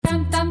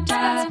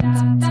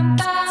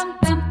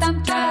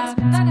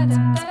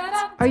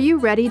Are you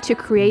ready to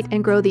create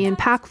and grow the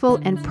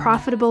impactful and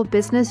profitable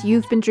business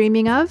you've been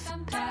dreaming of?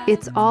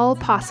 It's all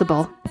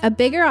possible. A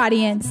bigger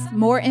audience,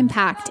 more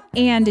impact,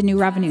 and a new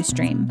revenue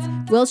stream.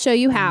 We'll show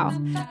you how.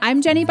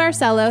 I'm Jenny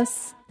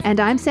Barcelos. And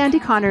I'm Sandy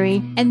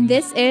Connery. And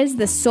this is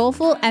the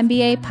Soulful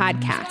MBA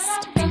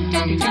Podcast.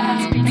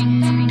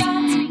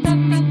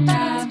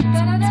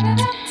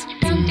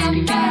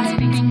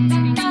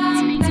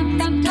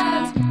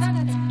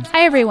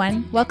 Hi,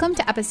 everyone. Welcome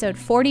to episode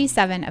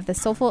 47 of the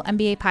Soulful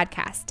MBA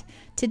Podcast.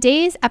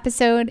 Today's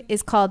episode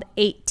is called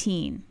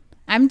 18.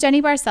 I'm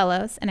Jenny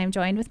Barcelos, and I'm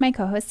joined with my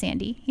co-host,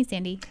 Sandy. Hey,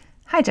 Sandy.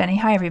 Hi, Jenny.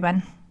 Hi,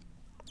 everyone.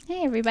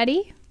 Hey,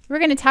 everybody. We're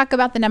going to talk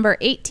about the number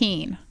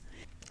 18.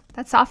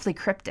 That's awfully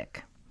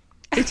cryptic.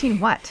 18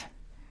 what?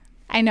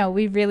 I know,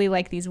 we really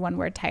like these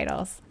one-word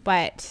titles,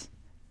 but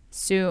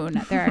soon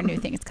there are new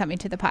things coming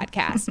to the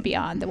podcast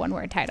beyond the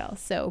one-word titles.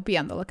 So be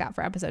on the lookout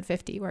for episode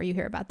 50 where you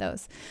hear about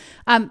those.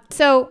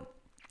 So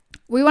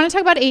we want to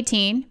talk about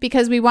 18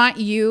 because we want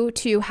you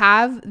to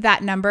have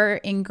that number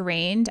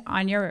ingrained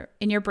in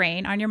your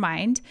brain, on your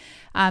mind,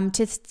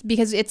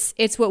 because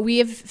it's what we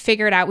have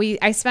figured out.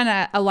 I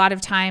spent a lot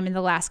of time in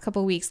the last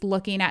couple of weeks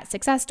looking at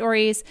success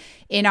stories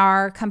in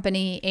our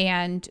company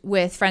and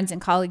with friends and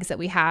colleagues that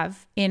we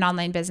have in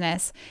online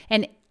business.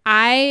 And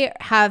I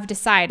have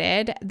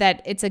decided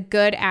that it's a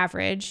good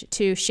average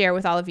to share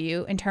with all of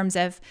you in terms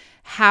of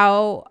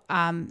how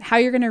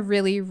you're going to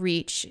really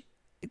reach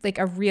like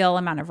a real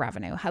amount of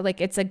revenue.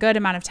 It's a good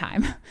amount of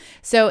time.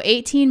 So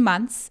 18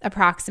 months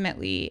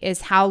approximately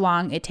is how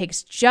long it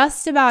takes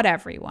just about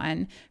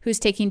everyone who's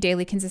taking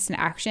daily consistent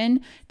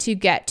action to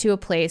get to a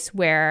place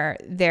where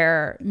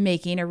they're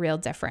making a real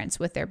difference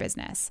with their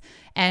business.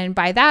 And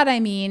by that,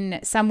 I mean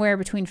somewhere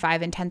between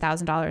 $5,000 and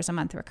 $10,000 a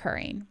month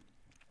recurring.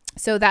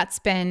 So that's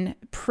been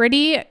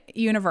pretty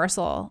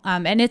universal.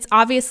 And it's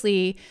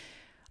obviously,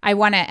 I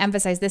want to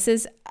emphasize, this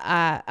is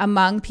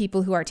among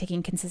people who are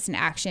taking consistent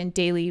action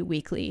daily,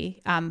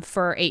 weekly,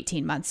 for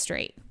 18 months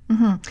straight.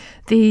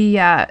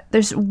 Mm-hmm.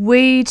 There's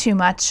way too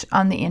much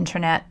on the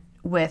internet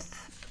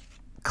with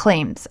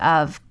claims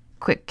of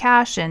quick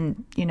cash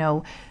and,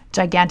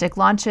 gigantic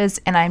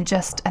launches. And I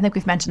think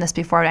we've mentioned this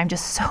before, I'm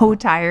just so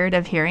tired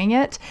of hearing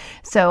it.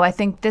 So I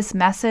think this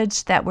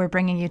message that we're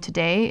bringing you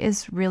today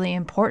is really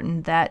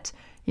important that,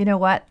 you know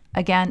what,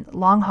 again,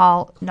 long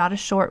haul, not a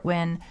short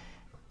win.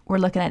 We're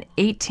looking at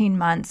 18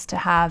 months to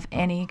have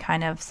any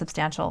kind of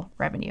substantial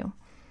revenue.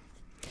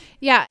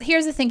 Yeah,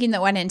 here's the thinking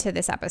that went into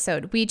this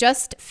episode. We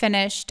just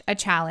finished a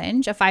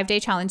challenge, a 5-day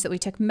challenge that we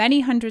took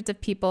many hundreds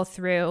of people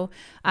through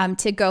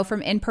to go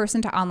from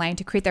in-person to online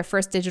to create their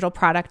first digital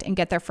product and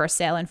get their first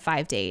sale in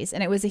 5 days.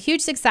 And it was a huge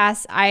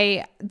success.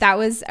 That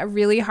was a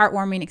really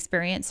heartwarming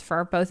experience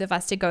for both of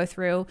us to go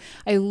through.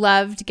 I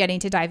loved getting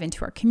to dive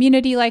into our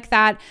community like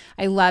that.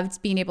 I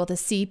loved being able to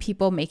see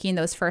people making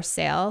those first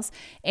sales.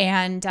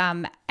 And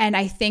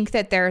I think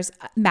that there's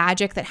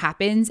magic that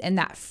happens in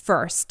that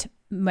first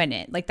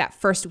minute, like that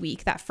first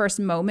week, that first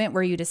moment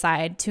where you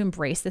decide to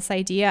embrace this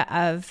idea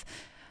of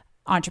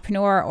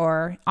entrepreneur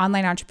or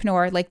online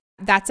entrepreneur. Like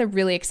that's a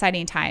really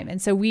exciting time. And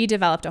so we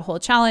developed a whole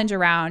challenge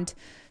around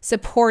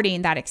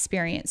supporting that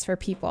experience for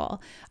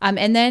people.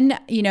 And then,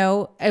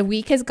 a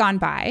week has gone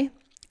by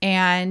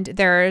and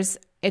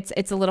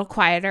it's a little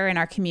quieter in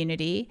our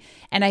community.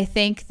 And I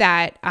think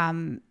that,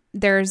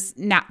 there's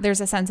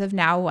a sense of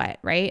now what,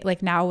 right?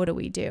 Like now what do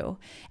we do?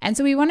 And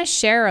so we want to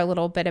share a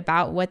little bit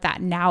about what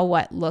that now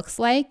what looks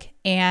like.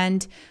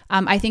 And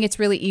I think it's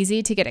really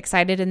easy to get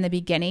excited in the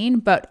beginning,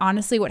 but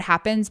honestly, what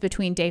happens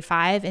between day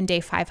 5 and day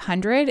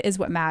 500 is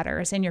what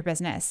matters in your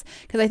business.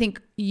 Because I think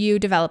you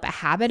develop a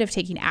habit of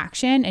taking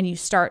action and you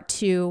start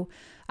to,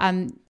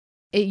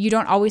 you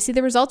don't always see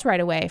the results right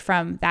away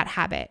from that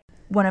habit.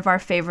 One of our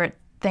favorite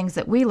things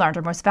that we learned,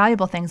 or most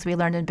valuable things we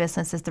learned in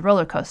business, is the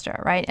roller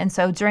coaster, right? And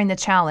so during the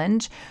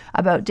challenge,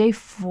 about day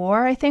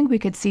 4, I think we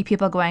could see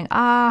people going,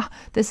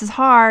 this is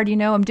hard,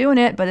 I'm doing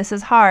it, but this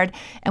is hard.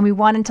 And we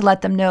wanted to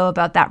let them know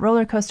about that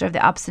roller coaster of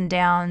the ups and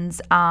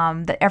downs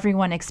that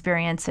everyone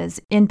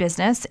experiences in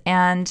business.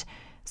 And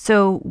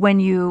so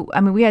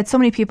we had so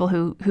many people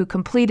who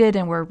completed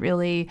and were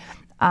really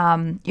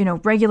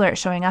regular at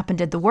showing up and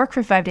did the work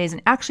for 5 days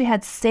and actually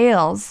had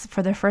sales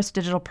for their first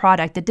digital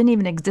product that didn't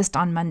even exist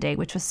on Monday,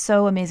 which was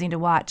so amazing to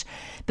watch.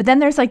 But then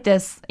there's like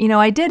this,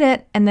 I did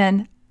it. And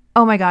then,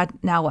 oh my God,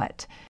 now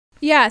what?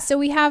 Yeah. So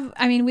we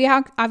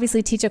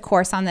obviously teach a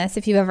course on this.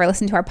 If you've ever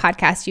listened to our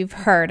podcast, you've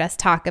heard us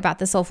talk about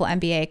the Soulful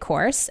MBA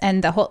course,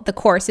 and the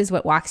course is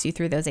what walks you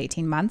through those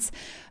 18 months.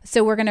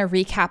 So we're going to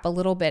recap a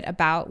little bit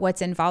about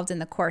what's involved in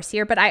the course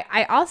here. But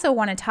I also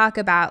want to talk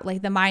about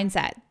like the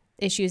mindset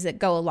issues that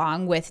go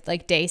along with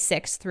like day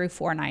 6 through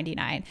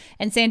 499.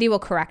 And Sandy will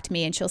correct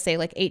me and she'll say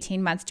like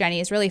 18 months, Jenny,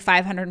 is really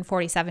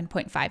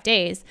 547.5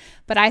 days.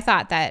 But I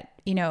thought that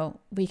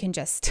we can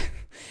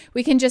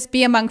just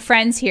be among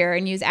friends here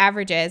and use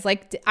averages.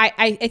 Like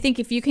I think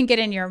if you can get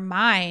in your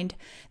mind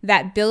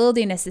that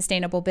building a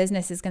sustainable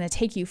business is going to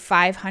take you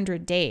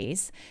 500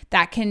 days,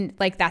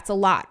 that's a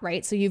lot,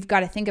 right? So you've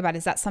got to think about,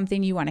 is that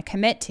something you want to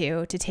commit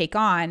to take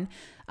on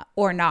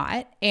or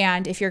not?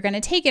 And if you're going to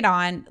take it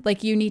on,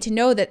 like, you need to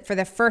know that for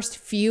the first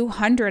few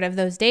hundred of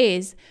those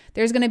days,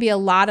 there's going to be a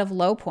lot of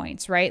low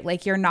points, right?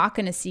 Like, you're not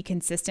going to see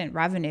consistent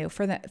revenue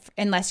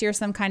unless you're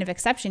some kind of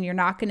exception. You're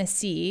not going to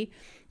see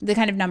the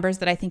kind of numbers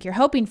that I think you're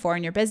hoping for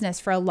in your business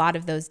for a lot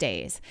of those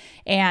days.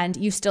 And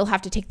you still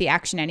have to take the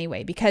action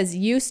anyway, because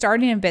you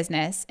starting a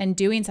business and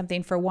doing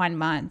something for 1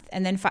 month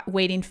and then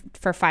waiting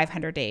for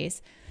 500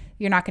 days,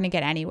 you're not going to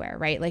get anywhere,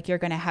 right? Like, you're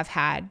going to have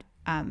had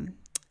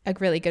a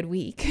really good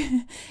week.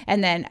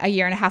 And then a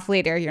year and a half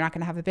later, you're not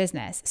going to have a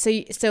business.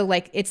 So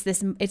like,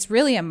 it's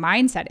really a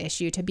mindset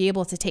issue to be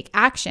able to take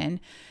action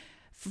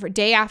for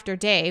day after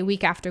day,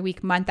 week after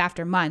week, month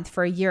after month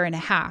for a year and a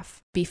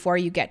half before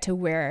you get to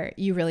where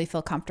you really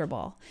feel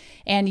comfortable.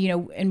 And,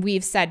 and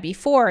we've said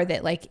before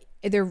that, like,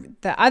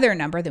 the other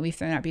number that we've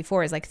thrown out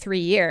before is like 3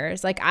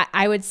 years. Like,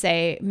 I would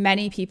say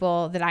many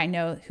people that I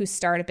know who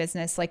start a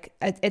business, like,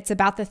 it's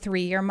about the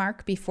 3-year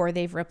mark before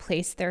they've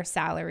replaced their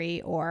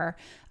salary or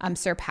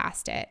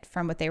surpassed it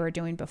from what they were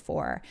doing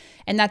before.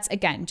 And that's,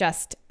 again,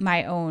 just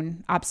my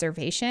own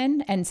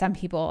observation. And some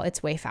people,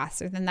 it's way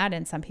faster than that,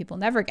 and some people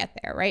never get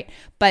there, right?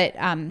 But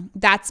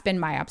that's been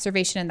my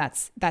observation, and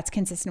that's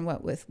consistent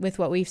with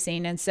what we've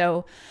seen. And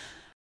so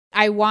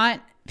I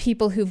want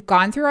people who've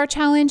gone through our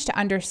challenge to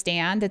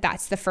understand that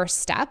that's the first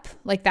step.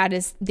 Like, that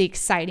is the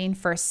exciting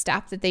first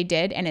step that they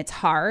did. And it's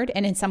hard.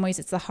 And in some ways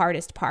it's the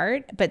hardest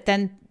part. But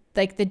then,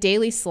 like, the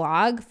daily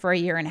slog for a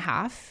year and a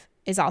half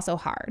is also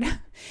hard.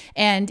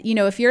 And,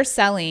 if you're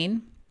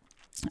selling,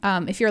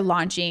 if you're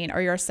launching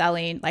or you're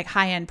selling like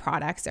high-end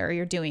products, or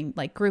you're doing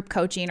like group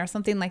coaching or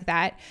something like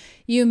that,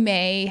 you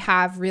may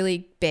have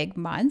really big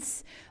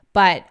months,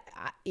 but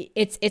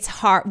it's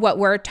hard. What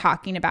we're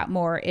talking about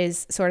more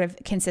is sort of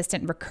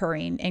consistent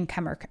recurring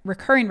income or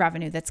recurring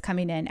revenue that's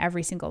coming in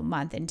every single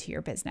month into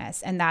your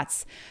business. And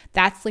that's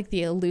like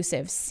the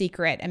elusive,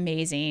 secret,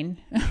 amazing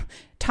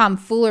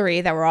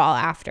tomfoolery that we're all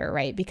after,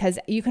 right? Because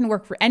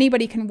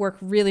anybody can work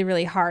really,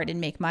 really hard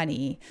and make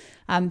money.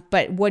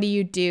 But what do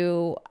you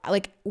do?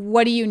 Like,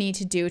 what do you need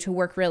to do to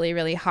work really,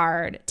 really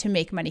hard to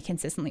make money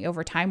consistently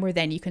over time, where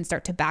then you can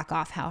start to back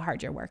off how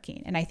hard you're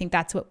working? And I think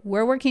that's what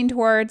we're working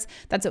towards.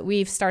 That's what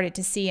we've started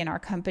to see in our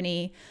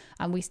company.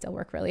 We still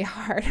work really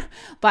hard,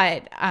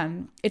 but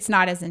it's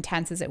not as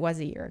intense as it was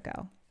a year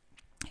ago.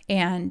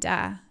 And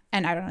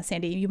I don't know,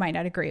 Sandy, you might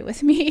not agree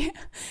with me.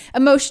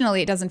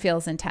 Emotionally, it doesn't feel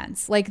as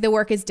intense. Like, the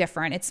work is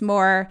different. It's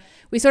more,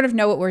 we sort of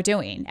know what we're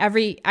doing.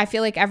 I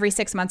feel like every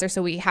 6 months or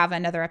so, we have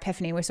another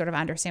epiphany. We sort of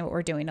understand what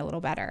we're doing a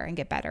little better and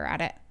get better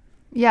at it.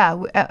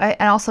 Yeah.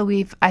 And also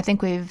I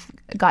think we've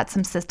got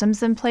some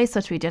systems in place,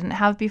 which we didn't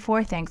have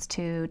before, thanks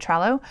to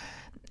Trello.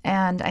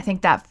 And I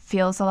think that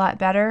feels a lot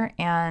better.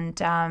 And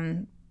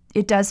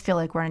it does feel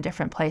like we're in a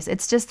different place.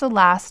 It's just the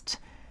last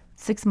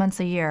 6 months,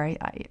 a year,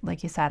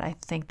 like you said, I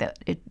think that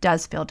it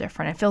does feel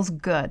different. It feels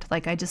good.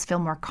 Like, I just feel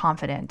more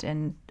confident,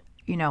 and,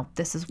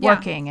 this is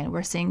working, and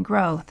we're seeing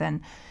growth.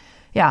 And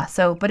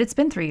but it's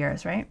been 3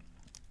 years, right?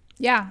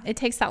 Yeah, it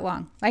takes that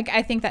long. Like,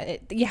 I think that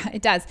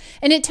it does.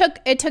 And it took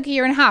a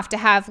year and a half to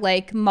have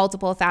like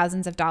multiple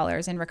thousands of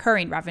dollars in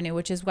recurring revenue,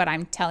 which is what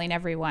I'm telling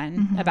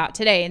everyone about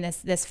today in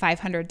this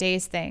 500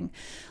 days thing.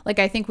 Like,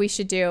 I think we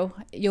should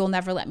you'll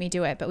never let me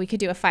do it, but we could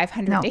do a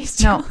 500 days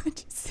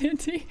challenge,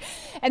 Cindy.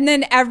 And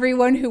then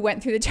everyone who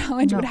went through the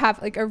challenge would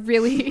have like a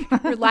really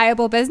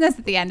reliable business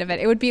at the end of it.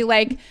 It would be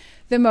like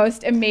the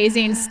most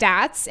amazing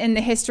stats in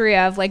the history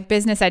of like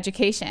business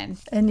education.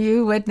 And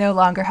you would no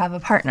longer have a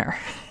partner.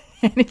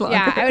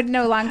 Yeah, I would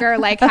no longer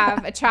like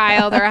have a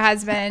child or a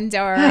husband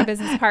or a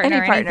business partner,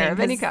 any partner of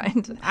any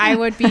kind. I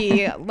would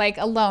be like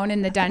alone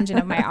in the dungeon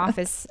of my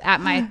office at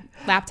my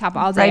laptop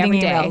all day, every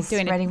day,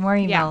 writing more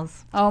emails. Yeah.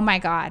 Oh my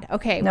God.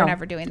 Okay, we're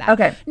never doing that.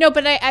 Okay. No,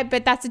 but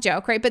but that's a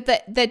joke, right? But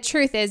the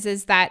truth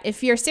is that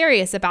if you're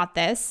serious about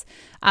this,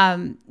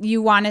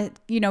 you want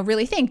to,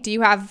 really think, do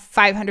you have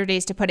 500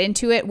 days to put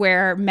into it,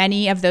 where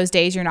many of those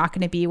days you're not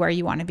going to be where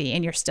you want to be,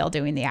 and you're still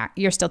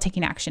you're still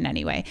taking action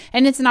anyway.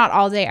 And it's not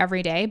all day,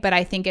 every day, but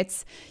I think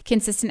it's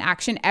consistent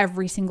action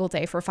every single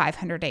day for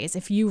 500 days.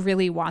 If you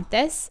really want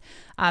this,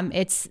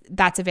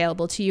 that's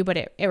available to you, but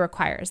it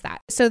requires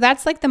that. So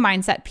that's like the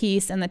mindset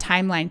piece and the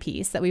timeline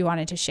piece that we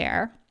wanted to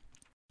share.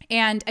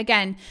 And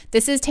again,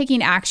 this is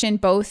taking action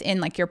both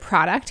in like your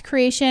product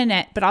creation,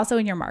 but also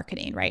in your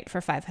marketing, right,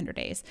 for 500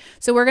 days.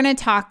 So we're going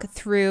to talk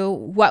through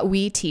what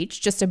we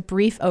teach, just a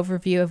brief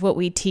overview of what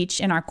we teach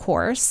in our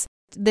course.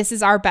 This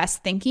is our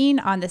best thinking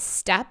on the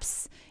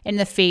steps and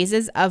the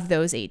phases of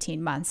those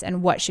 18 months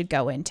and what should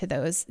go into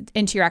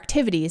your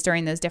activities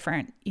during those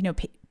different,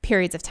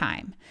 periods of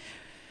time.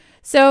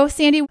 So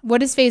Sandy,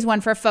 what is phase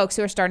one for folks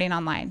who are starting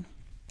online?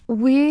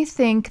 We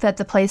think that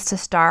the place to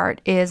start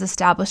is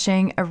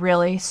establishing a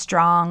really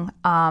strong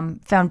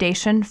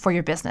foundation for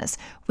your business.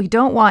 We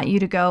don't want you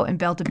to go and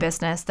build a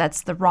business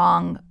that's the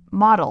wrong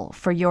model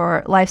for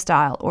your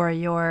lifestyle or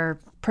your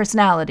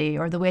personality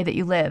or the way that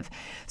you live.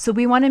 So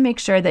we want to make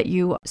sure that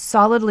you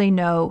solidly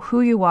know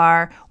who you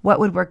are, what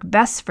would work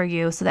best for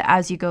you, so that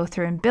as you go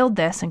through and build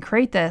this and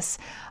create this,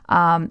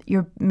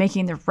 you're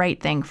making the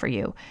right thing for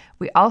you.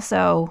 We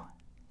also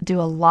do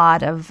a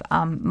lot of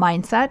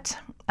mindset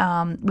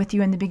with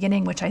you in the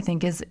beginning, which I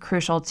think is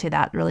crucial to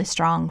that really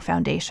strong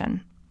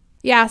foundation.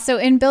 Yeah. So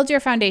in Build Your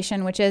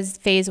Foundation, which is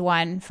phase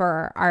 1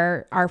 for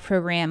our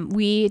program,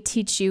 we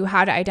teach you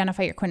how to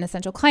identify your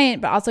quintessential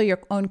client, but also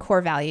your own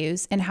core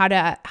values and how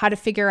to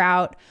figure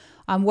out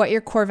what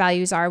your core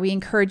values are. We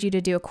encourage you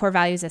to do a core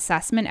values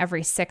assessment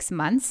every 6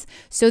 months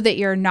so that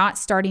you're not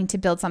starting to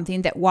build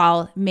something that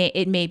while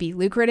it may be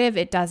lucrative,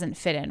 it doesn't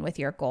fit in with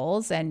your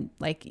goals and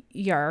like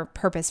your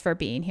purpose for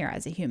being here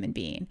as a human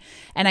being.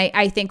 And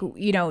I think,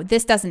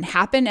 this doesn't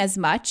happen as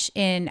much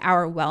in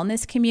our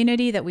wellness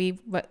community that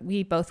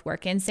we both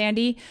work in,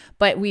 Sandy,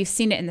 but we've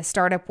seen it in the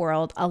startup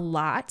world a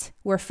lot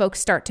where folks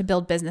start to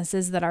build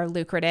businesses that are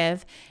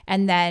lucrative.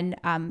 And then,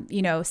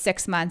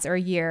 6 months or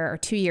a year or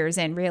 2 years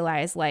in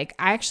realize like,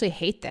 I actually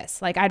hate this.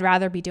 Like, I'd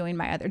rather be doing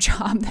my other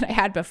job that I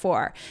had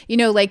before.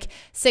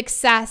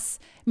 Success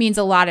means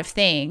a lot of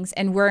things.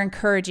 And we're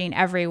encouraging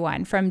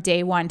everyone from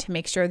day one to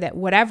make sure that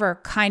whatever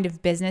kind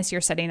of business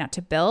you're setting out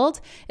to build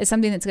is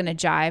something that's going to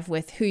jive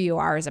with who you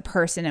are as a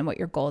person and what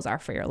your goals are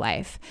for your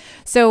life.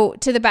 So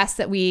to the best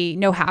that we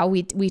know how,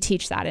 we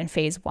teach that in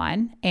phase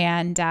 1.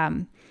 And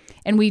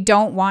we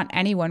don't want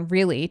anyone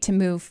really to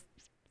move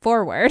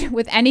forward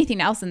with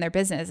anything else in their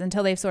business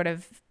until they've sort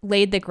of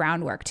laid the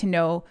groundwork to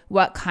know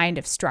what kind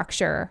of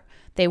structure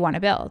they want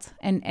to build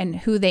and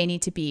who they need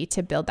to be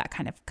to build that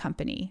kind of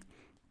company.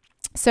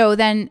 So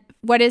then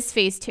what is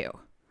phase 2?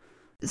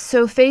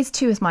 So phase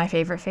 2 is my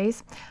favorite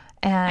phase.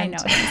 And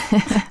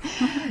I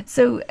know.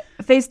 So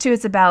phase 2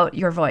 is about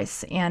your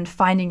voice and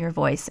finding your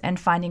voice and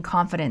finding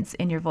confidence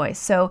in your voice.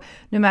 So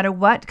no matter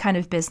what kind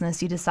of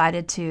business you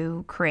decided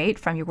to create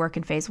from your work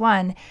in phase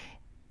 1,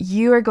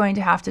 you are going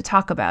to have to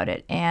talk about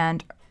it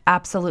and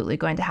absolutely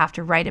going to have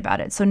to write about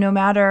it. So no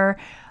matter,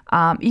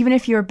 even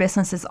if your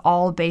business is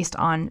all based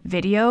on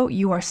video,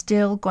 you are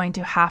still going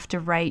to have to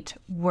write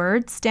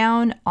words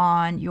down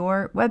on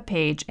your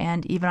webpage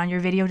and even on your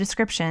video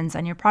descriptions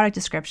and your product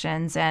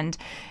descriptions and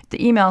the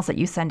emails that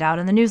you send out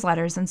and the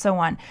newsletters and so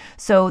on.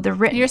 So the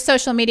written, your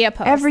social media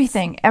posts,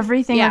 everything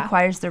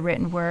requires the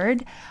written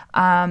word.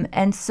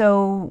 And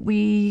so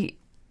we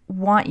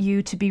want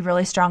you to be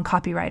really strong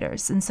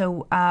copywriters. And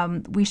so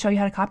we show you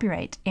how to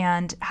copyright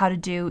and how to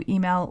do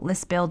email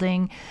list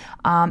building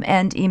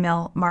and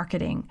email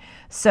marketing.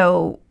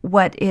 So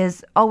what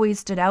is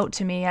always stood out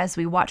to me as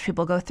we watch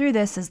people go through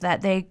this is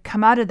that they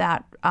come out of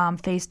that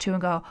phase 2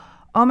 and go,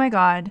 oh my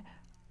God,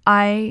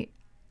 I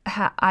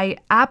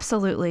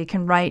absolutely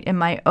can write in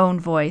my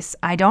own voice.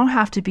 I don't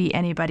have to be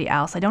anybody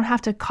else. I don't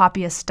have to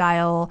copy a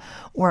style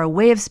or a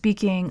way of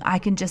speaking. I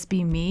can just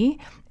be me.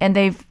 And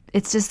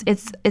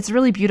it's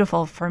really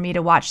beautiful for me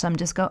to watch them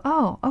just go,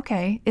 oh,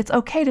 okay, it's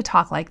okay to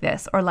talk like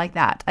this or like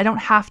that. I don't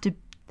have to,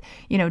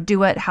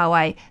 do it how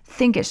I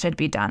think it should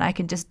be done. I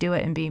can just do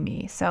it and be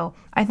me. So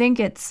I think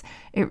it's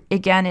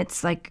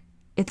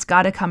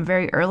got to come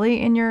very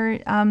early in your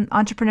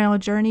entrepreneurial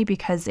journey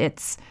because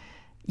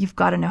you've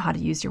got to know how to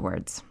use your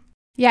words.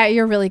 Yeah,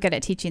 you're really good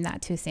at teaching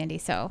that too, Sandy.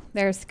 So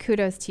there's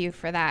kudos to you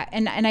for that.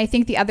 And I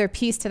think the other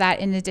piece to that,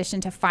 in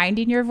addition to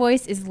finding your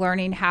voice, is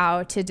learning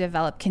how to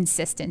develop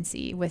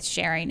consistency with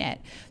sharing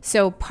it.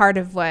 So part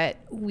of what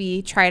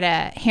we try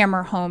to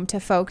hammer home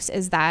to folks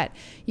is that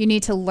you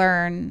need to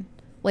learn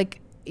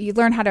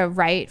how to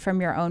write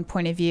from your own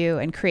point of view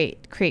and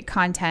create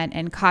content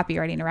and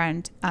copywriting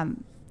around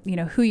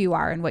who you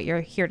are and what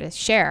you're here to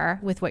share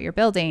with what you're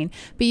building.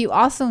 But you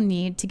also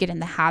need to get in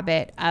the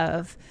habit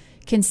of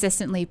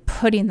consistently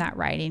putting that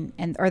writing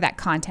or that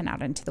content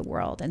out into the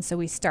world. And so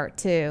we start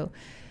to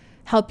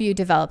help you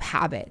develop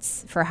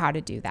habits for how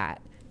to do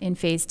that in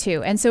phase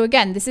 2. And so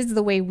again, this is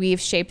the way we've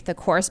shaped the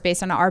course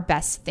based on our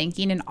best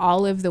thinking and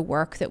all of the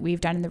work that we've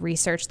done and the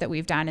research that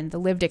we've done and the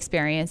lived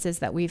experiences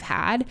that we've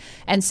had.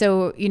 And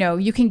so,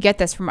 you can get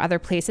this from other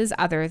places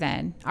other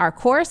than our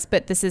course,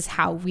 but this is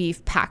how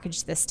we've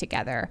packaged this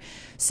together.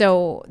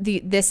 So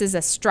this is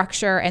a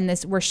structure, and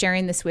we're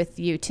sharing this with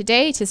you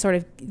today to sort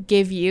of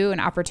give you an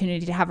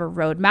opportunity to have a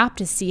roadmap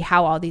to see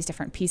how all these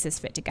different pieces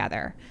fit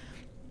together.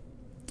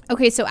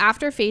 Okay, so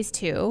after phase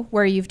 2,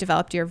 where you've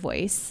developed your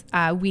voice,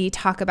 we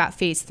talk about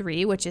phase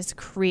 3, which is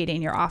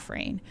creating your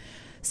offering.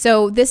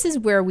 So this is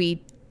where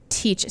we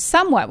teach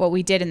somewhat what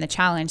we did in the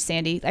challenge,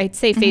 Sandy. I'd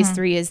say phase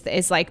 3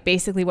 is like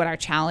basically what our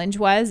challenge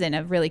was in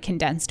a really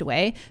condensed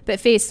way. But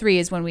phase 3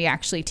 is when we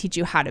actually teach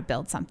you how to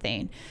build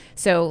something.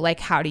 So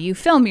like, how do you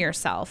film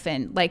yourself,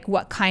 and like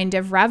what kind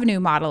of revenue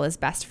model is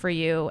best for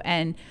you,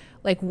 and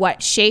like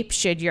what shape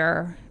should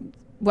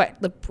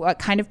what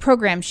kind of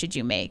program should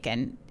you make,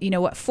 and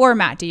what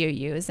format do you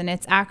use? And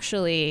it's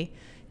actually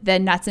the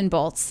nuts and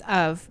bolts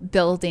of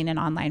building an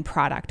online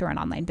product or an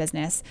online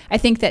business. I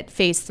think that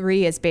phase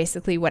 3 is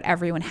basically what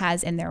everyone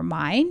has in their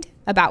mind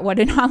about what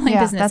an online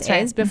business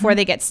is before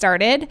they get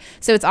started.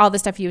 So it's all the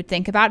stuff you would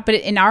think about. But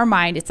in our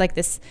mind, it's like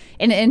this,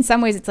 in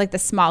some ways, it's like the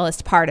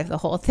smallest part of the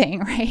whole thing,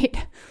 right?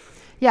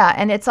 Yeah.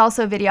 And it's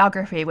also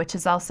videography, which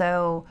is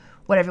also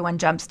what everyone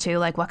jumps to,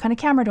 like, what kind of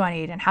camera do I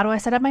need? And how do I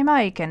set up my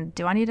mic? And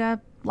do I need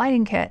a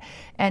lighting kit?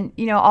 And,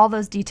 all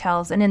those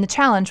details. And in the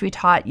challenge, we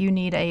taught you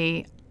need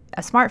a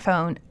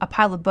smartphone, a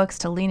pile of books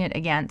to lean it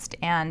against,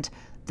 and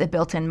the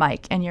built-in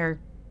mic, and you're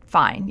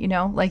fine.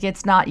 Like,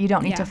 it's not, you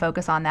don't need to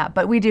focus on that.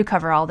 But we do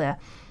cover all the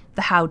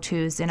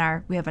how-tos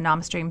we have a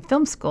NamaStream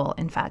film school,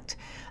 in fact,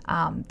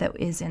 that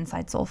is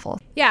inside Soulful.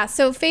 Yeah.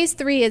 So phase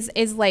 3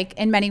 is like,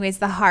 in many ways,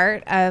 the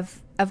heart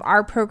of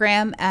our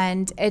program.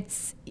 And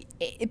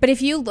but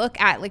if you look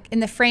at, like,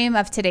 in the frame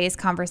of today's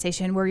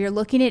conversation, where you're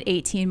looking at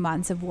 18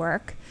 months of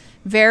work,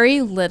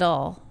 very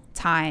little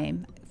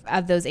time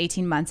of those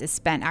 18 months is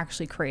spent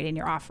actually creating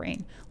your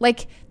offering.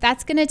 Like,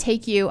 that's going to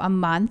take you a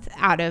month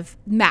out of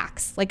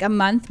max, like a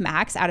month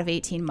max out of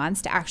 18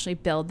 months to actually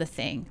build the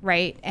thing,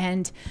 right?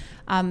 And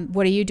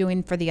what are you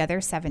doing for the other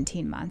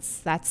 17 months?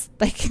 That's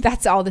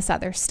all this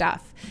other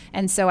stuff.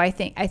 And so I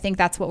think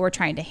that's what we're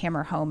trying to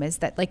hammer home, is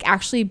that, like,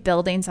 actually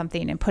building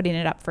something and putting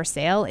it up for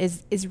sale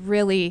is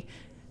really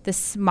the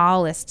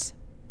smallest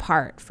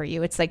part for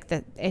you. It's like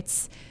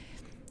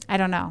I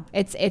don't know.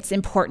 It's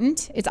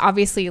important. It's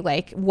obviously,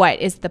 like, what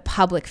is the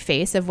public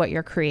face of what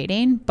you're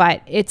creating,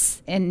 but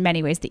it's in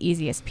many ways the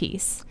easiest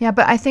piece. Yeah,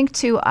 but I think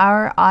to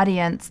our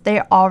audience,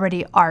 they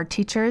already are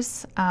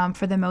teachers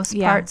for the most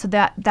part. So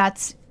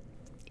that's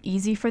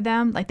easy for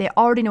them. Like, they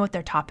already know what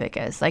their topic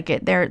is.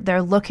 Like,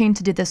 they're looking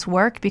to do this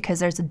work because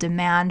there's a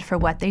demand for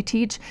what they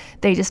teach.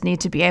 They just need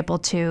to be able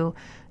to,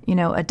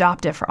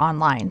 adopt it for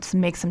online, to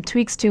make some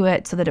tweaks to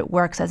it so that it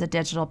works as a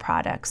digital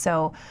product.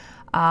 So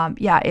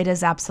it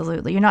is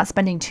absolutely. You're not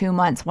spending 2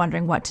 months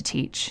wondering what to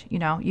teach.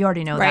 You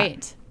already know that.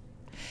 Right.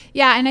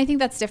 Yeah. And I think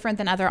that's different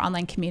than other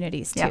online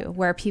communities too,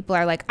 where people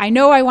are like, I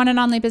know I want an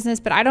online business,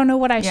 but I don't know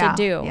what I should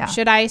do. Yeah.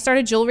 Should I start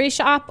a jewelry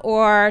shop,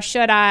 or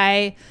should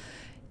I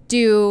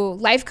do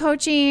life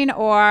coaching,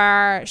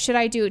 or should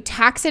I do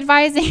tax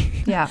advising?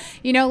 Yeah.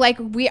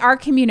 Our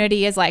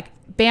community is like,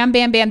 bam,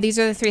 bam, bam. These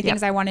are the 3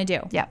 things I want to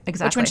do. Yeah,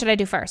 exactly. Which one should I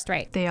do first?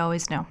 Right. They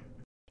always know.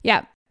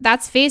 Yeah.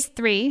 That's phase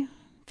 3.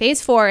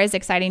 Phase 4 is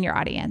exciting your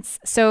audience.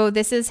 So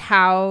this is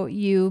how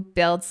you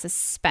build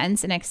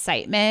suspense and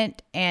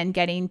excitement and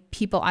getting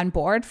people on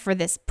board for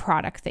this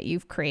product that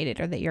you've created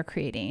or that you're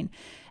creating.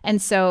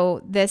 And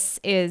so this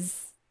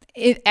is,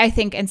 I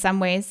think, in some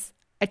ways,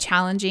 a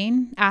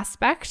challenging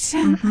aspect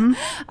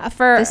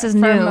for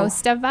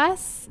most of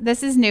us.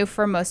 This is new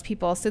for most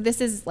people. So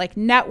this is like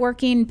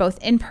networking, both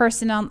in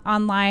person and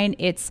online.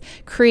 It's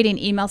creating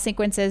email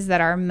sequences that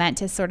are meant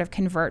to sort of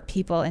convert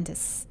people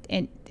into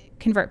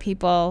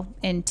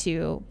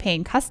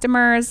paying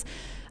customers.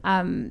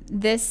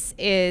 This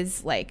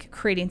is like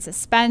creating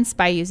suspense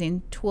by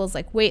using tools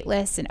like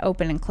waitlists and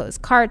open and close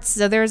carts.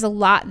 So there's a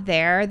lot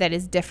there that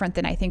is different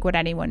than I think what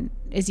anyone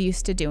is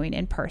used to doing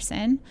in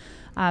person.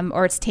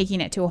 Or it's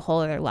taking it to a whole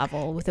other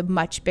level with a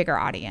much bigger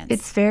audience.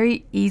 It's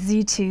very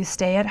easy to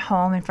stay at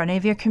home in front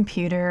of your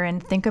computer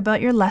and think about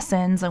your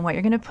lessons and what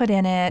you're going to put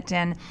in it,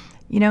 and,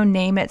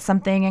 name it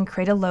something and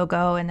create a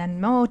logo, and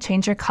then,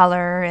 change your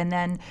color, and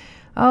then,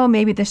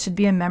 maybe this should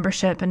be a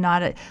membership and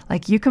not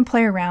like, you can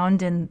play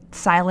around in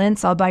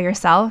silence all by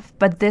yourself.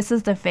 But this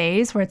is the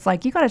phase where it's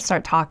like, you got to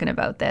start talking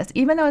about this.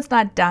 Even though it's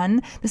not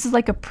done, this is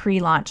like a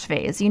pre-launch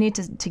phase. You need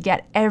to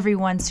get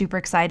everyone super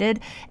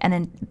excited and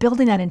then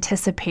building that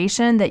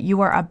anticipation that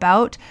you are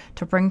about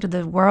to bring to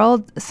the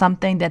world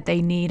something that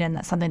they need and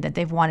that's something that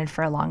they've wanted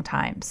for a long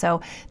time.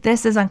 So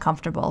this is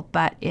uncomfortable,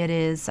 but it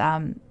is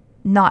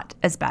not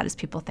as bad as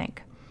people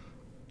think.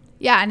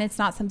 Yeah, and it's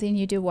not something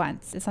you do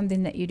once. It's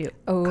something that you do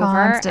over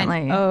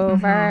constantly, and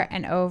over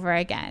and over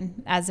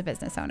again as a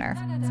business owner.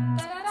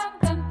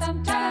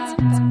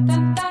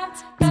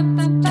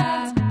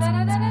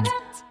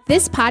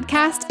 This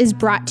podcast is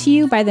brought to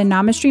you by the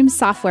NamaStream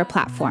software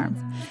platform.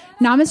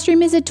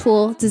 NamaStream is a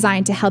tool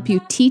designed to help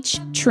you teach,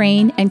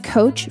 train, and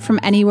coach from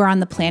anywhere on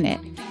the planet.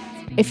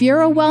 If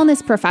you're a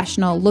wellness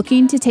professional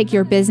looking to take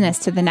your business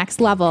to the next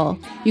level,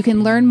 you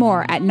can learn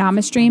more at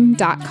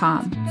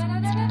namastream.com.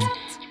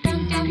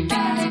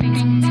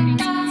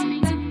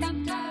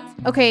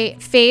 Okay,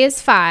 phase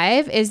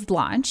 5 is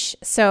launch.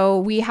 So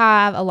we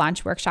have a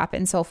launch workshop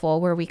in Soulful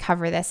where we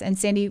cover this. And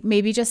Sandy,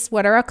 maybe just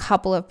what are a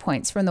couple of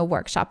points from the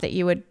workshop that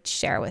you would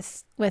share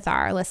with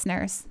our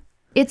listeners?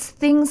 It's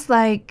things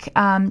like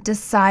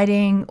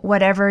deciding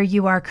whatever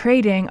you are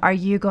creating, are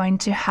you going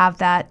to have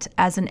that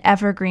as an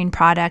evergreen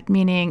product?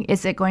 Meaning,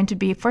 is it going to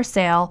be for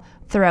sale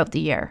throughout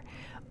the year?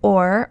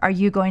 Or are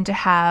you going to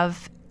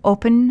have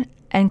open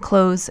and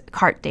close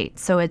cart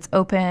dates? So it's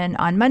open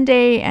on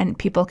Monday and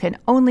people can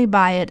only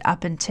buy it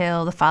up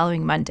until the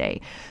following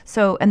Monday.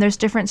 So, and there's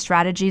different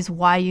strategies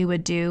why you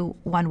would do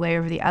one way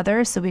or the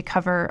other. So we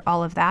cover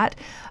all of that.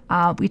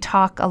 We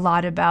talk a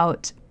lot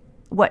about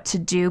what to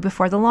do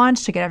before the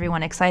launch to get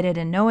everyone excited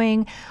and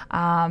knowing.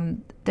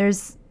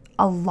 There's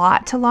a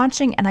lot to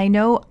launching, and I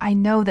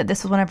know that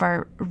this was one of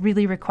our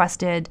really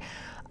requested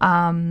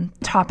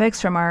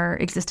topics from our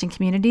existing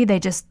community.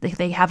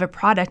 They have a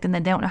product and they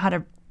don't know how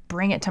to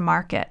bring it to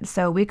market.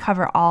 So we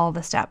cover all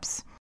the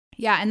steps.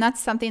 Yeah, and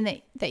that's something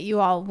that you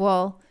all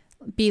will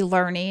be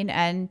learning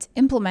and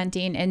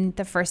implementing in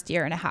the first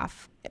year and a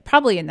half,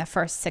 probably in the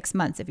first 6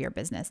 months of your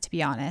business, to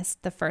be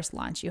honest, the first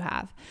launch you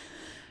have.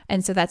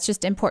 And so that's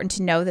just important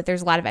to know that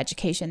there's a lot of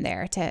education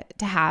there to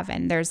have.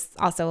 And there's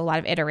also a lot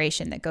of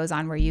iteration that goes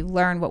on where you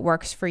learn what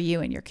works for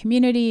you and your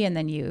community, and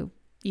then you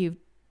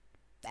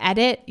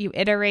edit, you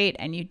iterate,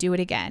 and you do it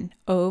again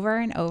over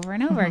and over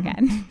and over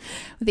again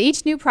with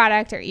each new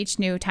product or each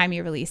new time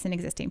you release an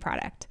existing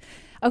product.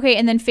 Okay,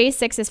 and then phase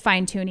 6 is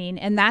fine tuning.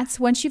 And that's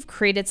once you've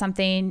created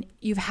something,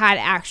 you've had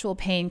actual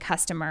paying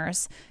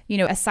customers,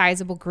 a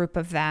sizable group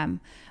of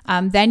them.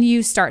 Then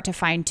you start to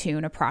fine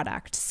tune a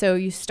product. So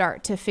you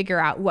start to figure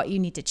out what you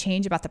need to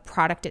change about the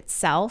product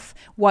itself,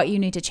 what you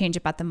need to change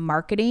about the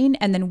marketing,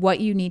 and then what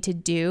you need to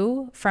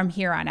do from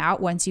here on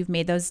out. Once you've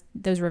made those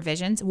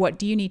revisions, what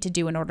do you need to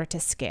do in order to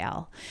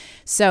scale?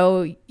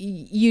 So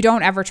you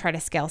don't ever try to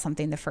scale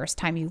something the first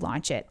time you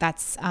launch it.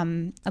 That's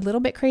a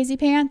little bit crazy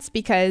pants,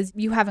 because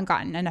you haven't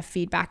gotten enough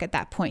feedback at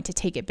that point to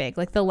take it big.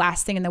 Like, the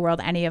last thing in the world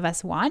any of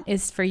us want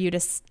is for you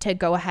to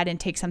go ahead and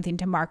take something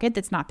to market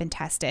that's not been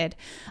tested,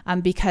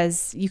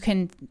 because you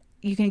can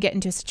get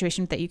into a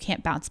situation that you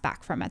can't bounce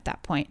back from at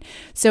that point.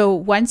 So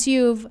once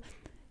you've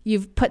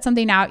put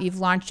something out, you've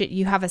launched it,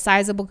 you have a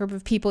sizable group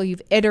of people,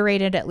 you've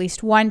iterated at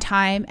least one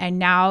time, and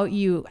now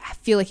you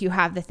feel like you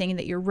have the thing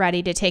that you're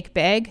ready to take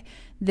big.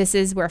 This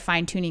is where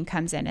fine tuning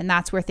comes in. And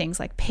that's where things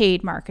like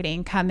paid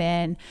marketing come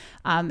in,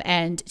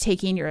 and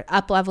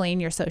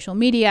up-leveling your social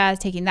media,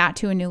 taking that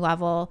to a new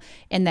level,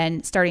 and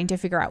then starting to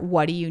figure out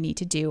what do you need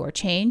to do or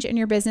change in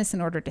your business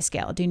in order to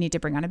scale. Do you need to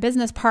bring on a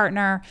business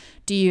partner?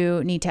 Do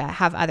you need to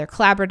have other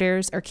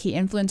collaborators or key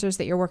influencers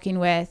that you're working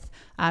with?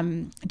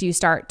 Do you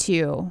start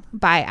to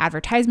buy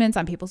advertisements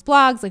on people's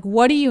blogs? Like,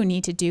 what do you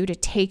need to do to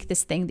take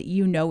this thing that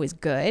you know is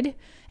good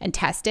and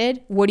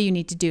tested? What do you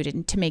need to do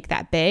to make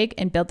that big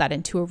and build that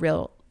into a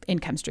real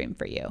income stream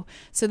for you?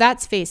 So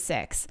that's phase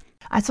 6.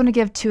 I just want to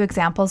give 2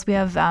 examples. We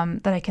have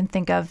that I can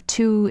think of,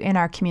 2 in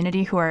our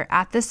community who are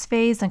at this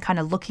phase and kind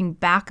of looking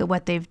back at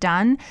what they've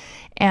done.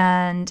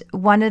 And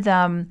one of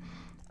them,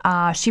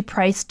 she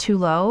priced too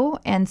low.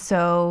 And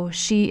so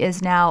she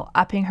is now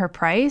upping her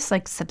price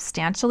like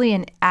substantially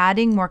and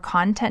adding more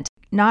content,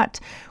 not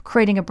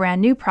creating a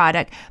brand new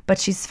product, but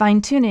she's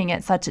fine tuning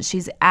it such that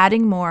she's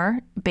adding more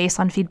based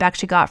on feedback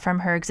she got from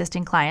her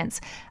existing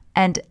clients,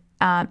 and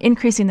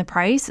increasing the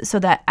price so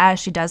that as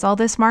she does all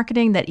this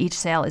marketing, that each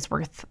sale is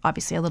worth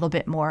obviously a little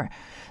bit more.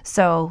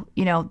 So,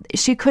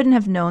 she couldn't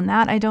have known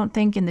that, I don't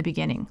think, in the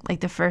beginning.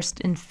 Like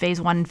in phase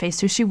 1 and phase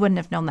 2, she wouldn't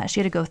have known that. She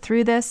had to go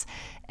through this,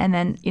 and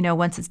then,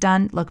 once it's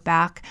done, look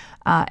back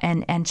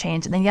and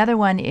change. And then the other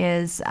one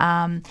is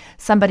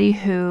somebody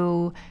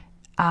who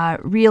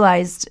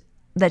realized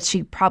that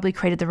she probably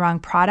created the wrong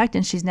product,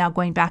 and she's now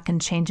going back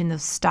and changing the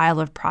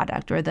style of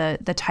product or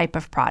the type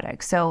of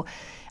product. So,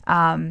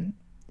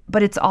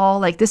 but it's all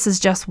like, this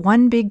is just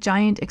one big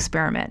giant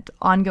experiment,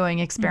 ongoing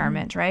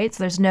experiment, right?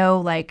 So there's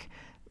no like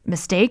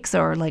mistakes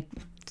or like,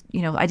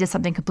 I did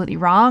something completely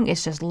wrong.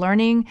 It's just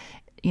learning,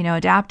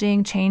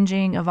 adapting,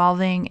 changing,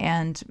 evolving,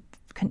 and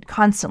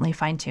constantly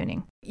fine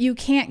tuning. You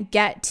can't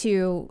get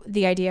to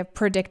the idea of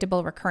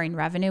predictable recurring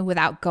revenue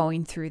without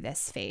going through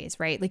this phase,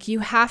 right? Like,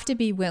 you have to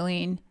be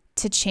willing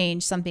to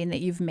change something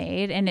that you've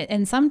made.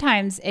 And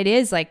sometimes it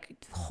is like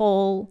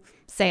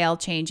wholesale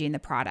changing the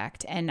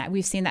product. And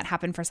we've seen that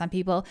happen for some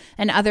people,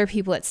 and other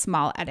people it's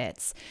small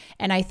edits.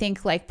 And I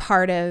think like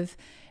part of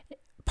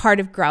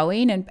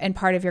growing and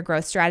part of your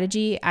growth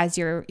strategy as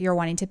you're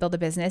wanting to build a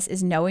business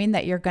is knowing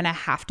that you're going to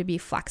have to be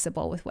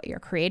flexible with what you're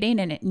creating,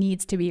 and it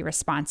needs to be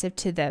responsive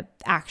to the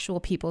actual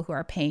people who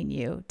are paying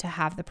you to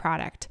have the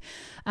product.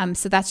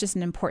 So that's just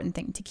an important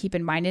thing to keep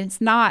in mind. And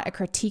it's not a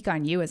critique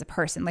on you as a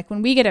person. Like,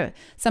 when we get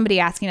somebody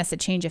asking us to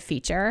change a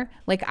feature,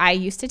 like, I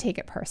used to take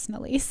it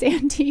personally,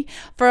 Sandy,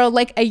 for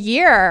like a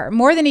year,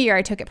 more than a year,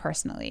 I took it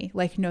personally.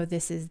 Like, no,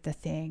 this is the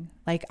thing.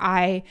 Like,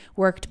 I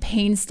worked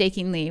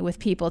painstakingly with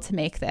people to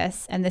make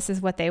this, and this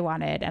is what they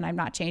wanted, and I'm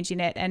not changing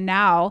it. And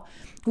now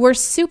we're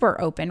super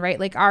open, right?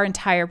 Like, our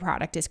entire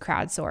product is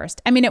crowdsourced.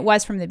 I mean, it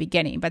was from the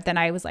beginning, but then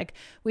I was like,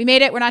 we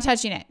made it, we're not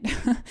touching it.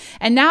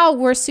 And now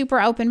we're super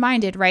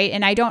open-minded, right?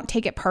 And I don't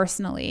take it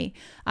personally.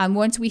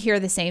 Once we hear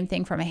the same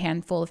thing from a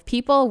handful of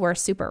people, we're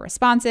super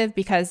responsive,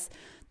 because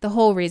the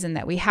whole reason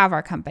that we have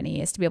our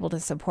company is to be able to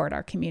support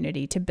our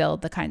community to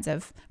build the kinds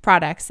of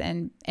products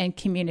and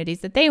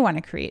communities that they want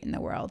to create in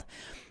the world.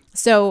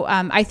 So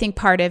I think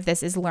part of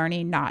this is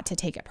learning not to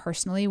take it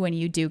personally when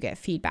you do get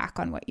feedback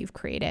on what you've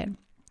created.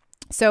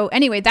 So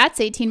anyway, that's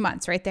 18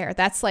 months right there.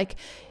 That's like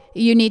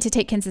you need to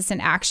take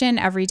consistent action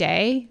every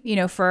day,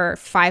 for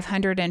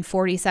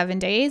 547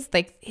 days.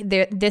 Like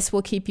this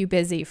will keep you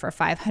busy for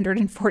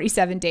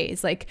 547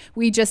 days. Like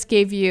we just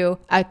gave you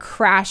a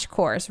crash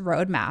course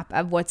roadmap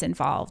of what's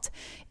involved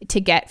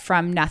to get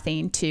from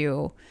nothing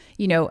to,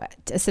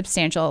 a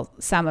substantial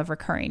sum of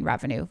recurring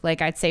revenue.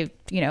 Like I'd say,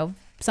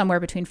 somewhere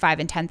between $5,000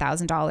 and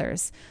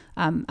 $10,000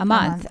 a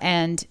month.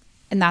 And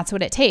that's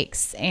what it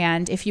takes.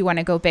 And if you want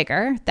to go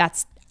bigger,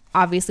 that's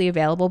obviously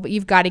available, but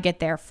you've got to get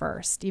there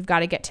first. You've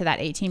got to get to that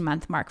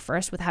 18-month mark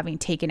first with having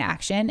taken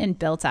action and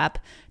built up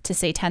to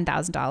say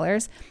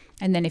 $10,000.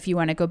 And then if you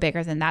want to go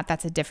bigger than that,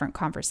 that's a different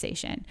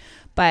conversation.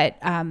 But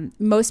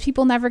most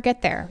people never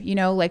get there.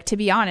 Like to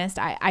be honest,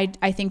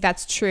 I think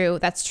that's true.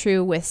 That's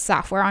true with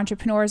software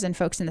entrepreneurs and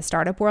folks in the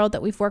startup world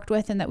that we've worked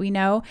with and that we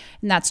know.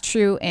 And that's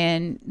true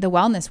in the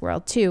wellness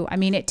world too. I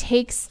mean, it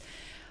takes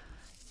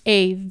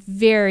a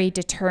very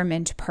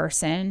determined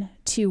person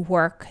to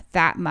work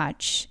that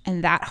much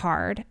and that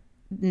hard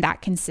and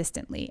that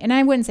consistently. And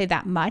I wouldn't say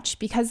that much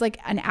because like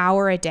an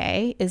hour a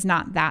day is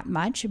not that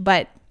much,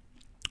 but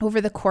over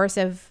the course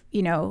of,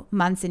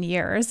 months and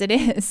years,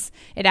 it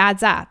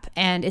adds up.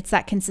 And it's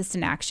that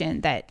consistent action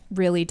that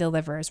really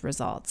delivers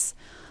results.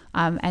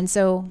 And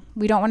so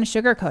we don't want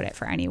to sugarcoat it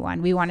for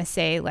anyone. We want to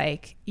say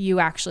like, you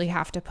actually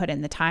have to put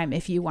in the time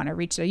if you want to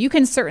reach there. You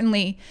can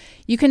certainly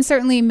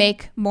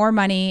make more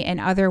money in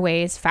other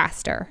ways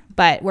faster,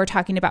 but we're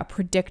talking about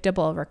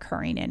predictable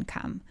recurring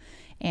income.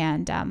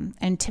 And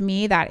to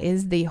me, that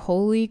is the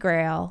holy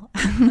grail.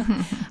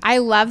 I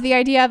love the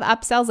idea of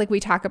upsells. Like we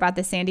talk about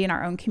this, Sandy, in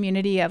our own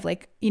community of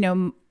like,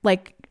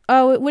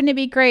 oh, wouldn't it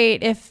be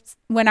great if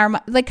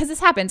because this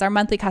happens, our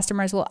monthly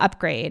customers will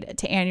upgrade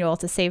to annual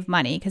to save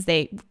money because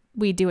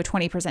we do a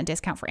 20%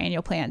 discount for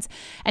annual plans.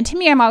 And to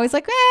me, I'm always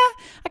like, I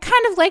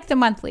kind of like the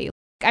monthly.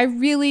 I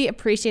really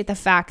appreciate the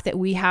fact that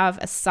we have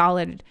a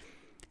solid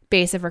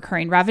base of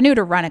recurring revenue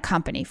to run a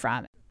company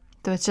from.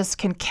 So it just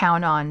can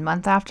count on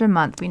month after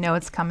month. We know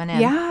it's coming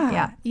in.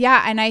 Yeah.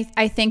 And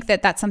I think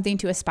that that's something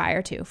to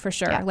aspire to for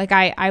sure. Yeah. Like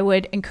I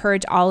would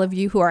encourage all of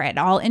you who are at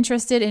all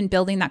interested in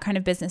building that kind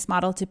of business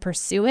model to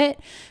pursue it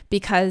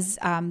because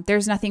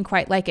there's nothing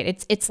quite like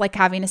it. It's like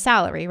having a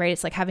salary, right?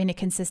 It's like having a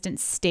consistent,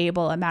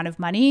 stable amount of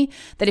money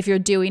that if you're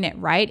doing it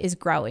right is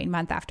growing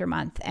month after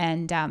month.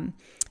 And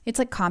it's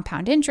like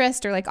compound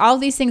interest or like all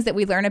these things that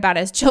we learn about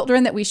as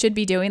children that we should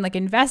be doing, like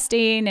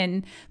investing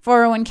and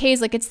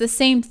 401ks. Like it's the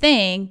same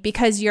thing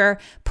because you're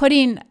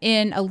putting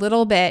in a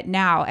little bit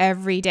now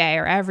every day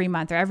or every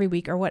month or every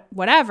week or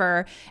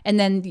whatever. And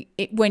then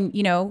when,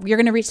 you're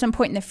going to reach some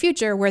point in the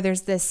future where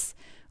there's this,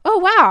 oh,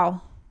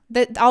 wow,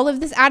 that all of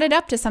this added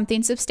up to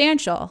something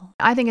substantial.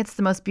 I think it's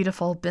the most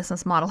beautiful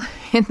business model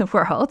in the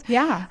world.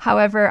 Yeah.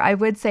 However, I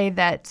would say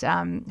that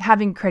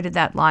having created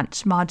that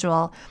launch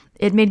module,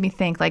 it made me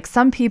think like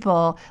some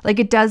people, like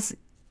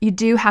you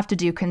do have to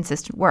do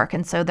consistent work.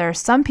 And so there are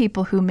some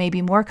people who may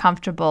be more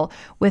comfortable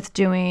with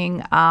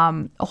doing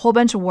a whole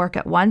bunch of work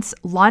at once,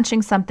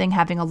 launching something,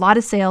 having a lot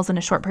of sales in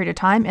a short period of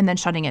time, and then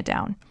shutting it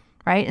down,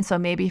 right? And so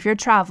maybe if you're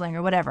traveling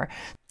or whatever.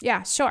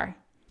 Yeah, sure.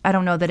 I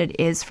don't know that it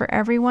is for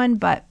everyone,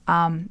 but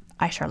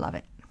I sure love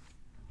it.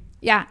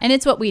 Yeah, and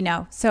it's what we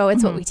know. So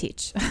it's what we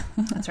teach.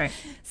 That's right.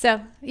 So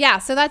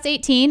that's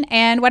 18.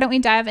 And why don't we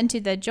dive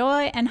into the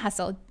joy and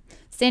hustle?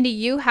 Sandy,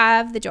 you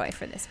have the joy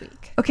for this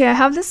week. Okay, I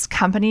have this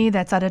company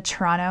that's out of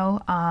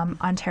Toronto,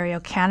 Ontario,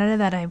 Canada,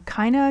 that I'm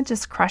kind of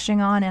just crushing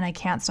on, and I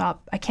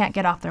can't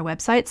get off their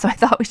website, so I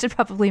thought we should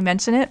probably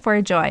mention it for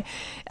a joy.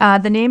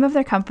 The name of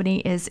their company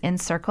is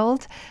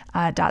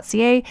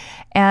encircled.ca,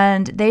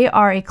 and they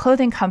are a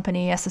clothing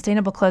company, a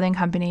sustainable clothing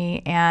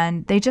company,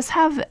 and they just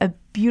have a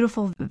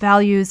beautiful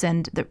values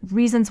and the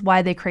reasons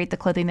why they create the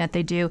clothing that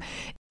they do.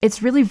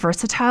 It's really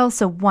versatile,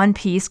 so one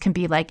piece can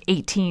be like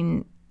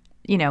 18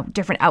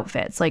 different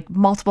outfits, like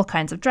multiple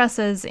kinds of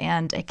dresses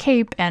and a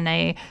cape and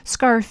a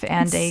scarf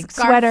and a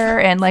sweater.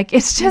 And like,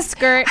 it's just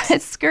skirt.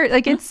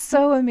 Like it's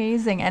so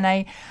amazing.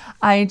 And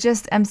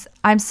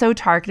I'm so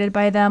targeted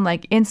by them,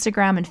 like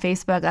Instagram and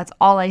Facebook. That's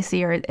all I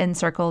see are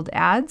encircled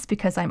ads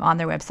because I'm on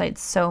their website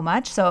so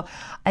much. So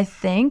I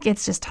think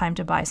it's just time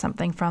to buy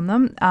something from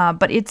them.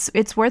 But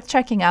it's worth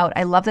checking out.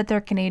 I love that they're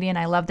Canadian.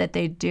 I love that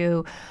they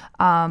do,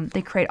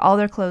 they create all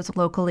their clothes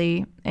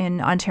locally in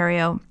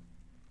Ontario.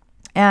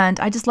 And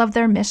I just love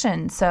their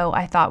mission. So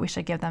I thought we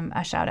should give them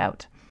a shout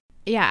out.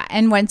 Yeah.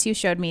 And once you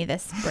showed me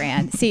this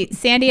brand, see,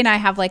 Sandy and I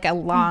have like a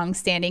long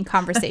standing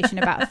conversation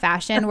about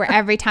fashion where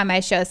every time I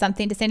show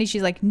something to Sandy,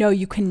 she's like, no,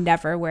 you can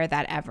never wear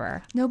that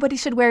ever. Nobody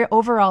should wear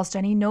overalls,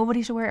 Jenny.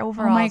 Nobody should wear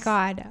overalls. Oh my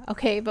God.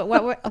 Okay. But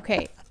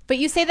okay. But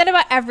you say that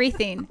about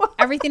everything,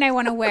 everything I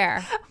want to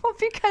wear. Well,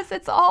 because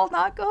it's all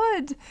not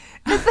good.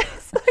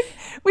 It's like,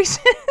 we should.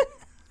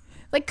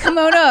 Like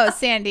kimonos,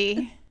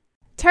 Sandy.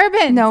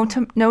 Turbans.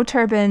 No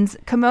turbans.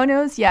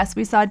 Kimonos, yes.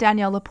 We saw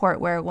Danielle Laporte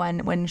wear one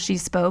when she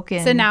spoke.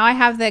 And so now I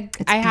have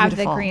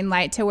the green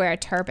light to wear a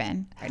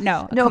turban.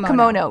 No,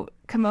 kimono.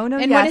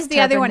 And yes, what is the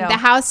other one?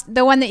 No.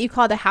 The one that you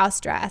called a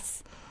house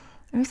dress.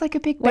 It was like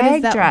a big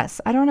bag dress.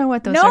 I don't know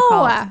what those are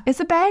called. It's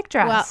a bag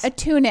dress. Well, a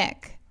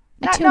tunic.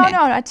 No,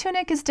 a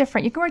tunic is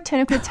different. You can wear a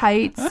tunic with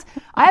tights.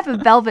 I have a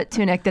velvet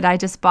tunic that I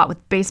just bought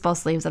with baseball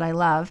sleeves that I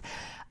love.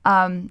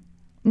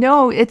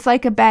 No, it's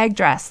like a bag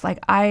dress. Like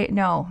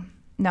no.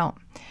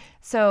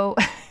 So,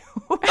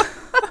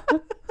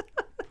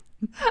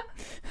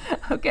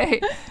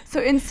 okay.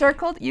 So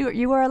Encircled,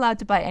 you are allowed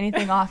to buy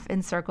anything off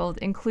Encircled,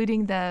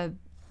 including the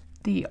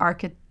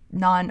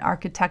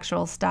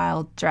non-architectural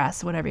style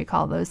dress, whatever you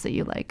call those that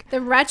you like.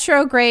 The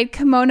retrograde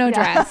kimono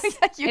dress.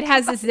 It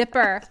has a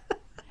zipper.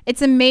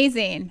 It's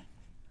amazing.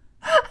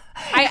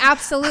 I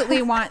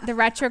absolutely want the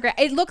retrograde.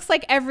 It looks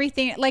like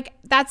everything, like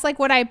that's like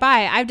what I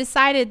buy. I've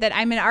decided that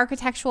I'm an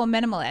architectual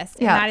minimalist,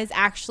 and that is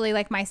actually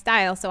like my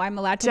style. So I'm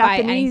allowed to buy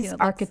anything. Japanese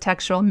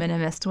architectural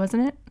minimalist,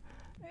 wasn't it?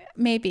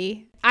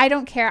 Maybe. I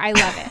don't care. I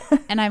love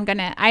it, and I'm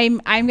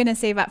gonna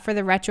save up for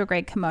the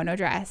retrograde kimono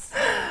dress.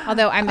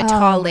 Although I'm a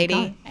tall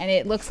lady, and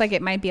it looks like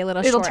it might be a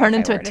little. It'll turn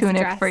into a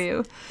tunic for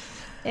you.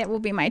 It will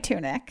be my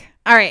tunic.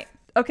 All right.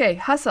 Okay,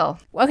 hustle.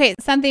 Okay,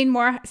 something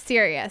more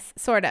serious,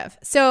 sort of.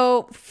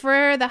 So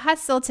for the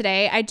hustle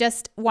today, I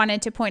just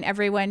wanted to point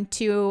everyone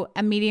to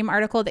a Medium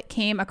article that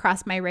came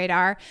across my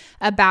radar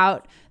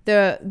about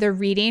the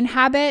reading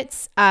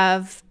habits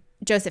of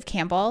Joseph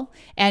Campbell,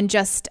 and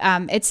just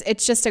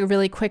it's just a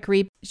really quick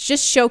read,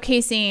 just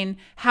showcasing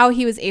how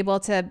he was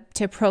able to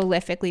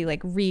prolifically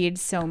like read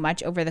so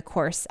much over the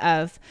course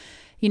of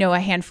a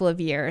handful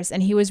of years.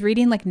 And he was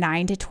reading like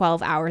 9 to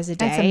 12 hours a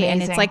day. That's amazing.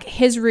 And it's like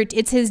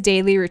it's his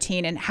daily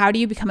routine. And how do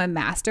you become a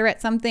master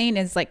at something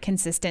is like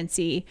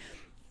consistency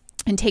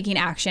and taking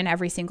action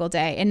every single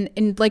day.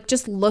 And like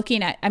just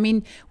looking at, I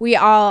mean, we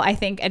all, I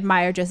think,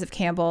 admire Joseph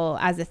Campbell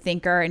as a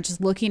thinker, and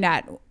just looking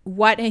at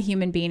what a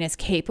human being is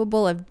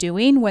capable of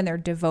doing when they're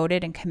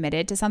devoted and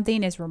committed to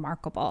something is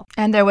remarkable.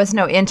 And there was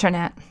no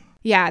internet.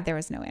 Yeah, there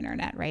was no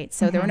internet, right?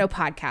 So there were no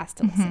podcasts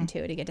to listen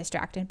to get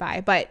distracted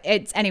by. But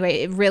it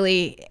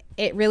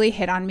really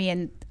hit on me.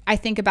 And I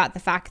think about the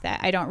fact that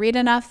I don't read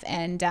enough,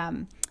 and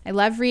I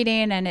love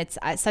reading, and it's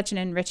such an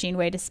enriching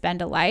way to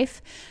spend a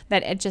life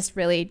that it just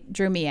really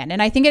drew me in.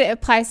 And I think it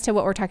applies to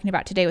what we're talking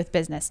about today with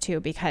business too,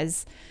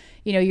 because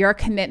your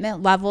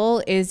commitment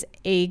level is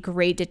a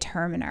great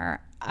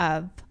determiner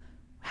of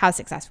how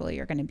successful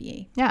you're going to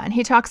be. Yeah, and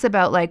he talks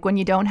about like when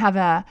you don't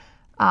have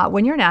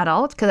when you're an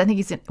adult, because I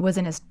think he was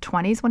in his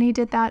 20s when he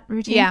did that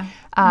routine. Yeah.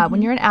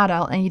 When you're an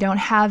adult and you don't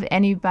have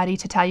anybody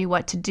to tell you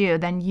what to do,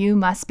 then you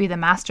must be the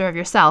master of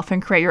yourself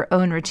and create your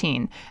own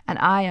routine. And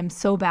I am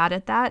so bad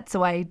at that.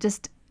 So I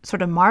just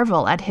sort of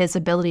marvel at his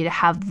ability to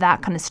have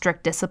that kind of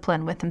strict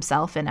discipline with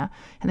himself I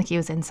think he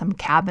was in some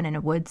cabin in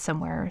a woods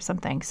somewhere or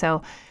something.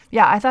 So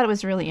yeah, I thought it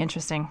was really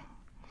interesting.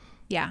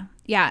 Yeah.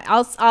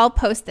 I'll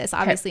post this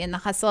obviously in the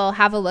hustle.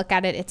 Have a look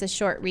at it. It's a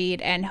short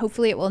read, and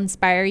hopefully it will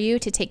inspire you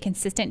to take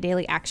consistent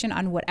daily action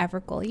on whatever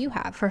goal you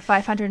have. For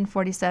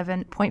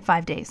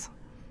 547.5 days.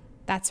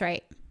 That's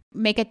right.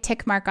 Make a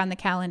tick mark on the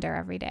calendar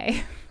every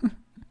day.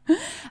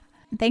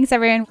 Thanks,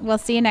 everyone. We'll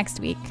see you next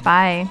week.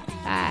 Bye.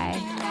 Bye.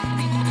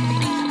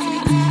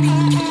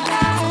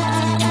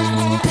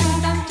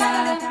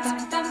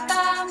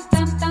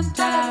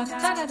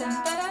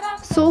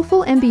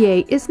 Soulful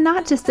MBA is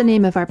not just the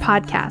name of our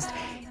podcast,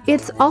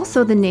 it's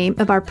also the name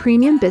of our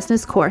premium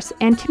business course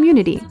and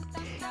community.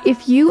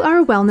 If you are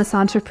a wellness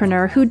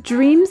entrepreneur who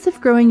dreams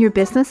of growing your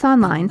business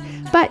online,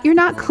 but you're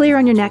not clear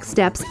on your next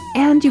steps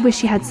and you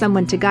wish you had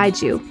someone to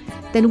guide you,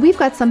 then we've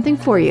got something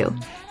for you.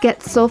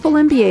 Get Soulful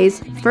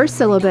MBA's first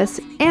syllabus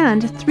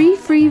and 3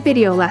 free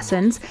video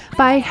lessons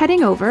by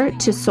heading over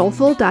to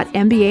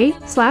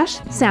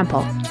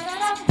soulful.mba/sample.